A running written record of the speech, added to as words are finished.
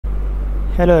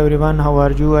Hello everyone, how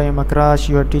are you? I am Akrash,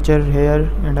 your teacher here,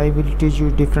 and I will teach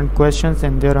you different questions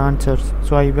and their answers.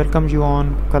 So I welcome you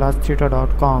on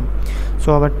classtheta.com.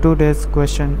 So our today's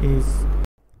question is,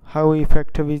 how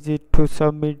effective is it to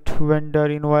submit vendor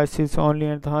invoices only?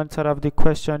 And the answer of the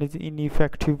question is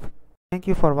ineffective. Thank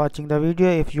you for watching the video.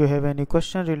 If you have any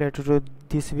question related to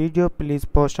this video, please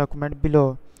post a comment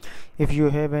below. If you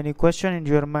have any question in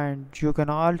your mind, you can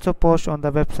also post on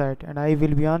the website and I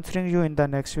will be answering you in the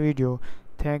next video.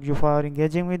 Thank you for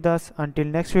engaging with us. Until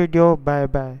next video, bye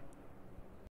bye.